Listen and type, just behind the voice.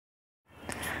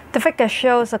The figure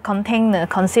shows a container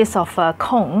consists of a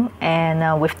cone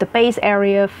and with the base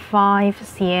area 5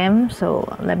 cm. So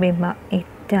let me mark it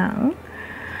down.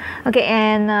 Okay,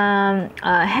 and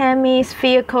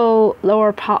hemispherical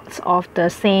lower parts of the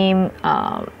same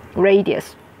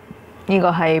radius. 呢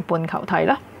個係半球體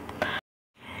啦。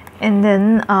And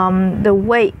then the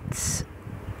weight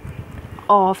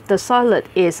of the solid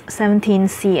is 17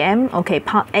 cm. Okay,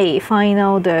 part A, find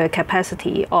out the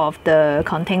capacity of the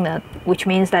container, which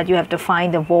means that you have to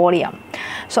find the volume.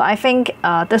 So I think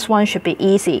this one should be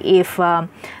easy. If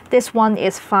this one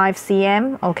is 5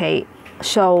 cm, okay,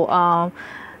 so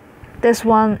this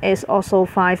one is also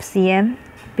 5 cm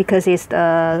because it's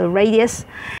the radius.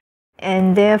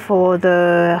 And therefore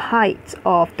the height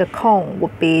of the cone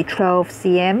would be 12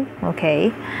 cm.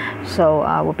 Okay, so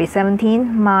would be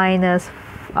 17 minus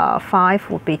 5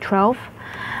 would be 12.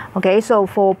 Okay, so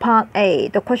for part A,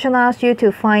 the question asks you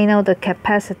to find out the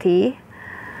capacity,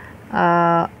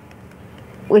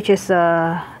 which is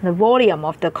the volume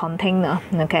of the container.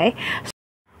 Okay,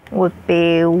 would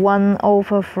be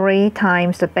 1/3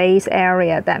 times the base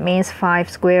area, that means 5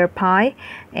 square pi,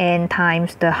 and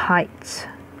times the height.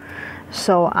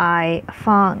 So I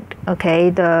found, okay,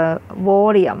 the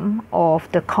volume of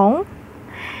the cone,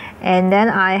 and then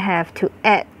I have to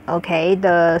add, okay,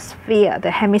 the sphere,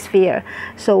 the hemisphere.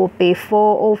 So it would be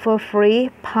 4/3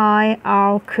 pi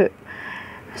r cubed.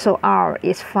 So r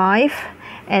is 5,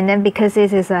 and then because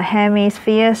this is a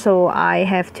hemisphere, so I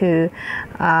have to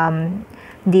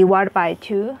divide by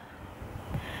 2.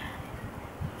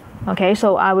 Okay,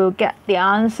 so I will get the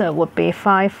answer would be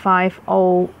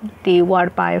 550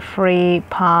 divided by 3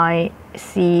 pi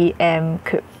cm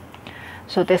cubed.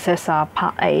 So this is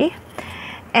part A.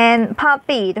 And part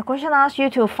B, the question asks you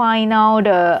to find out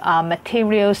the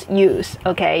materials used.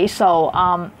 Okay, so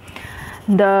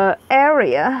the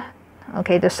area,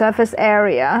 okay, the surface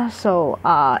area. So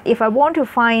if I want to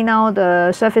find out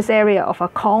the surface area of a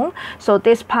cone, so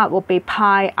this part will be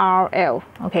pi RL.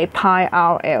 Okay, pi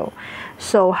RL.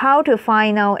 So how to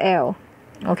find out L?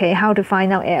 Okay, how to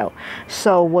find out L?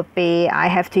 So would be I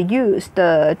have to use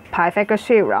the Pythagoras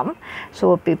theorem. So it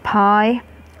would be pi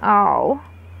R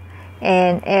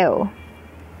and L.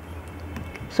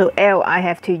 So L I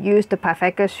have to use the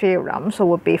Pythagoras theorem. So it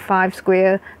would be 5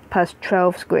 square plus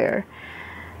 12 square.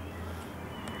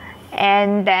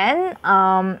 And then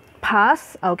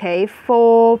plus, okay,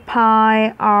 4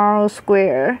 pi r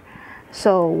square.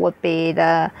 So would be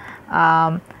the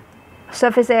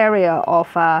surface area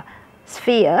of a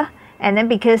sphere. And then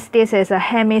because this is a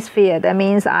hemisphere, that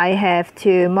means I have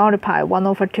to multiply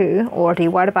 1/2 or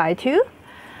divide by 2.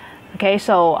 Okay,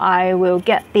 so I will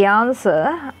get the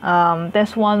answer.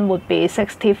 This one would be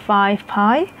 65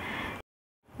 pi.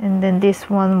 And then this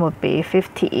one would be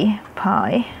 50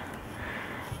 pi.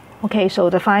 Okay, so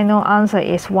the final answer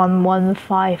is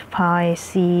 115 pi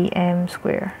cm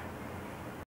square.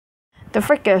 The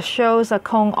figure shows a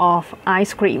cone of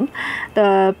ice cream.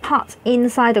 The part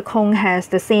inside the cone has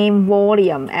the same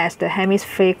volume as the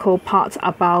hemispherical parts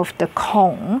above the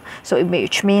cone, so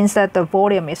which means that the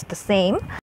volume is the same.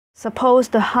 Suppose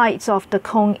the height of the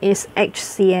cone is h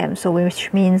cm, so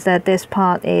which means that this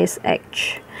part is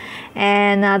h.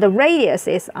 And the radius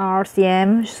is r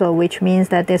cm, so which means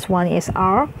that this one is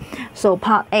r. So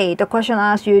part A, the question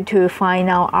asks you to find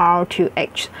out r to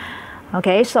h.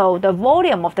 Okay, so the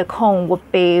volume of the cone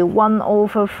would be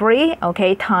 1/3,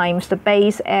 okay, times the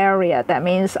base area. That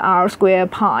means r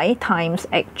squared pi times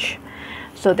h.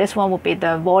 So this one would be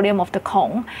the volume of the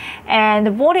cone. And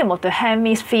the volume of the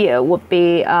hemisphere would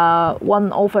be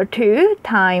 1/2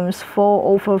 times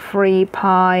 4/3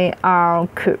 pi r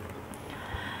cubed.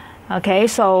 Okay,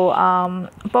 so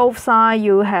both sides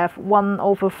you have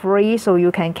 1/3, so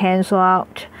you can cancel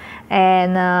out.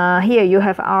 And here you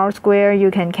have r squared,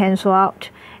 you can cancel out.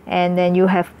 And then you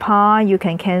have pi, you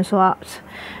can cancel out.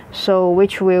 So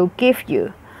which will give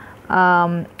you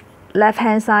left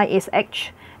hand side is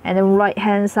h, and the right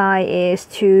hand side is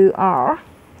 2r.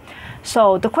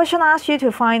 So the question asks you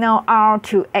to find out r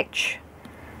to h.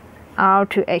 R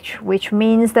to h, which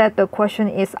means that the question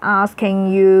is asking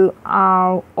you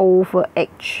r over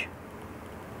h.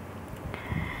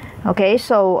 Okay,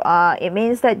 so it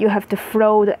means that you have to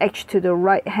throw the h to the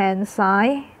right hand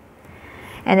side,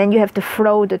 and then you have to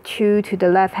throw the 2 to the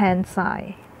left hand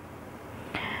side.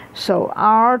 So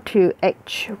r to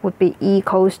h would be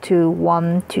equals to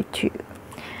 1 to 2.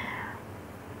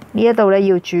 呢一度咧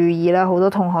要注意啦，好多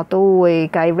同學都會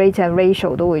計 rate and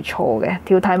ratio 都會錯嘅。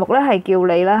條題目咧係叫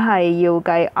你咧係要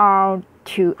計 r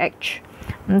to h，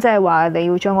 咁即係話你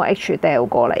要將個 h 掉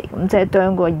過嚟，咁即係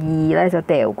將個2咧就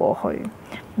掉過去，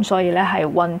咁所以咧係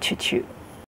1 to 2。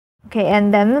Okay,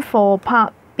 and then for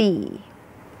part B,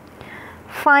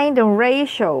 find the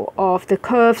ratio of the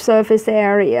curved surface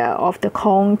area of the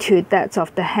cone to that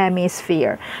of the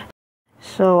hemisphere.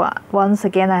 So once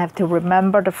again, I have to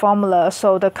remember the formula.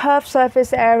 So the curved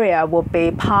surface area will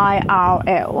be pi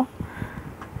RL.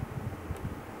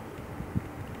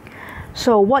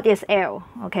 So what is L?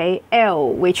 Okay,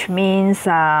 L, which means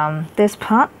this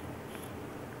part.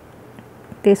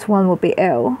 This one will be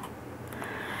L.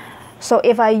 So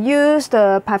if I use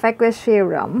the Pythagoras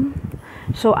theorem,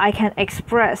 so I can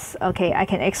express, okay, I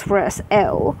can express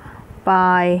L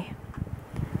by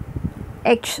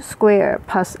h squared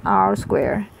plus r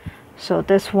squared. So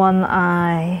this one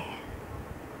I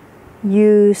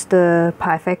use the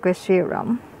Pythagoras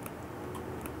theorem.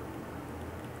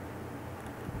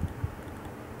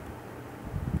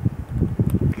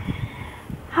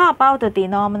 How about the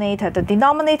denominator? The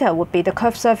denominator would be the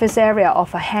curved surface area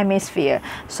of a hemisphere.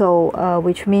 So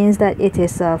which means that it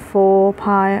is 4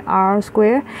 pi r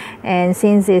squared. And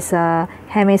since it's a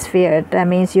hemisphere, that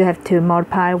means you have to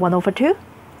multiply 1/2.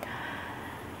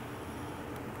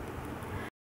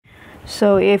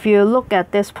 So if you look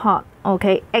at this part,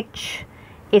 okay, h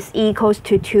is equals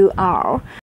to 2r.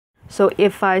 So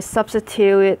if I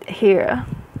substitute it here,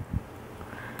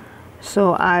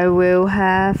 so I will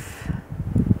have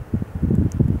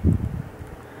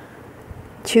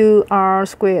 2r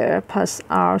squared plus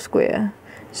r squared.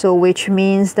 So which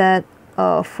means that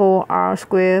 4r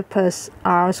squared plus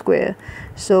r squared.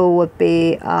 So would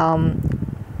be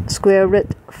square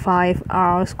root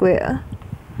 5r squared.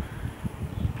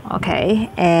 Okay,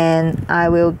 and I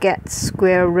will get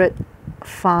square root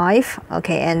 5.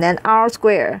 Okay, and then r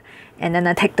squared. And then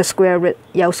I take the square root.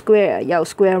 有 square 有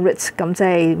square roots， 咁即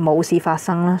係冇事發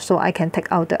生啦。So I can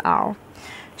take out the r.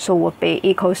 So would be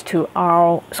equals to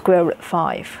r square root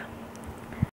 5.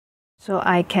 So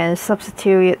I can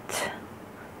substitute it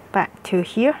back to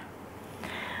here.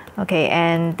 Okay,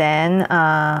 and then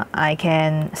I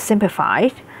can simplify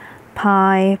it.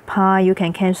 Pi you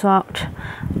can cancel out,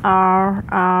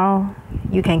 r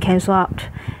you can cancel out,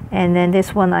 and then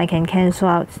this one I can cancel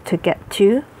out to get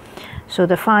 2. So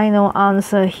the final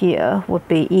answer here would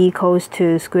be equals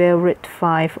to square root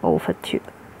 5/2.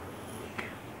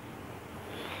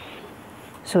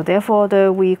 So therefore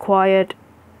the required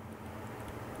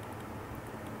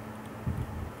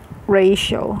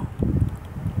ratio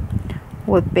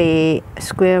would be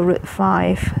square root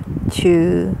 5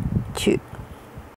 to 2.